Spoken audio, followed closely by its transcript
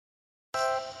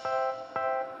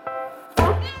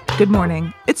Good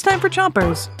morning. It's time for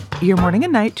Chompers, your morning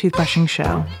and night toothbrushing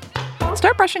show.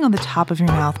 Start brushing on the top of your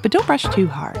mouth, but don't brush too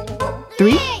hard.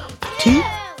 3, 2,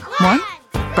 1,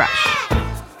 brush.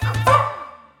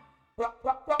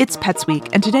 It's Pets Week,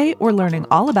 and today we're learning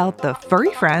all about the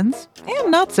furry friends and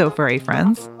not so furry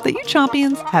friends that you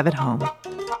Chompions have at home.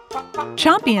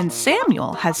 Chompion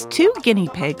Samuel has 2 guinea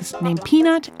pigs named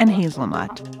Peanut and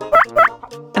Hazelnut,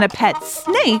 and a pet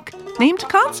snake named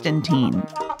Constantine.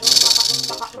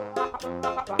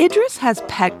 Idris has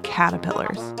pet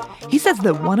caterpillars. He says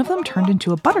that one of them turned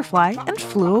into a butterfly and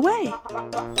flew away.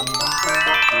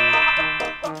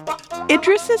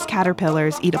 Idris's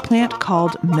caterpillars eat a plant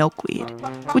called milkweed,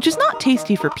 which is not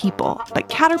tasty for people, but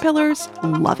caterpillars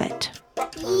love it.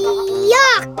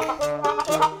 Yuck!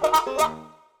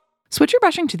 Switch your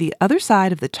brushing to the other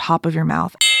side of the top of your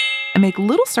mouth and make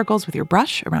little circles with your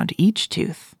brush around each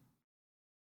tooth.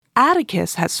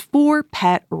 Atticus has 4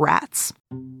 pet rats: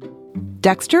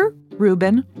 Dexter,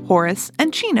 Reuben, Horace,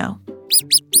 and Chino.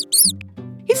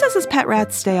 He says his pet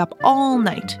rats stay up all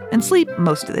night and sleep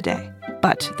most of the day,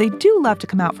 but they do love to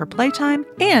come out for playtime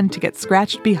and to get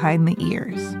scratched behind the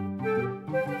ears.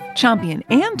 Chompion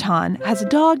Anton has a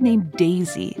dog named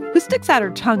Daisy who sticks out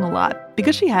her tongue a lot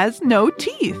because she has no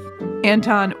teeth.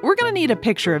 Anton, we're going to need a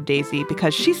picture of Daisy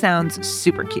because she sounds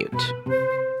super cute.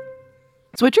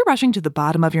 Switch your brushing to the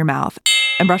bottom of your mouth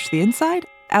and brush the inside,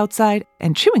 outside,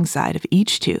 and chewing side of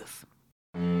each tooth.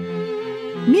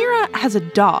 Mira has a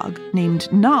dog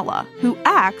named Nala who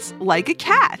acts like a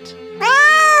cat.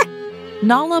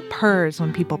 Nala purrs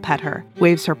when people pet her,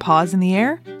 waves her paws in the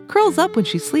air, curls up when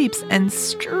she sleeps, and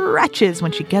stretches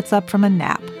when she gets up from a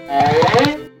nap.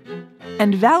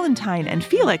 And Valentine and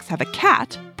Felix have a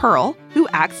cat, Pearl, who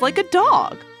acts like a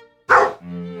dog.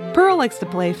 Pearl likes to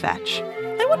play fetch.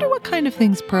 I wonder what kind of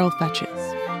things Pearl fetches.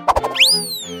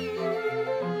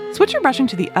 Switch your brushing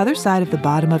to the other side of the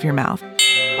bottom of your mouth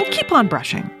and keep on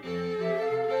brushing.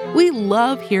 We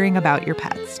love hearing about your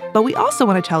pets, but we also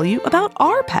want to tell you about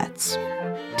our pets.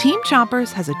 Team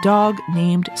Chompers has a dog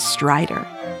named Strider.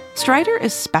 Strider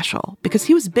is special because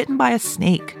he was bitten by a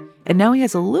snake, and now he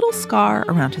has a little scar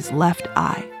around his left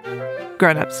eye.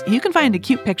 Grown-ups, you can find a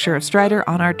cute picture of Strider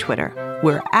on our Twitter.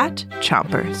 We're at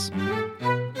Chompers.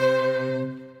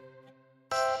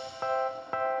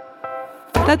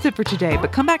 That's it for today,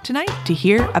 but come back tonight to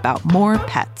hear about more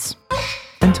pets.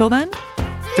 Until then,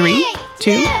 3,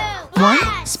 2, 1,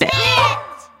 spit.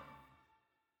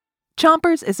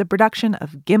 Chompers is a production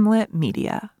of Gimlet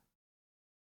Media.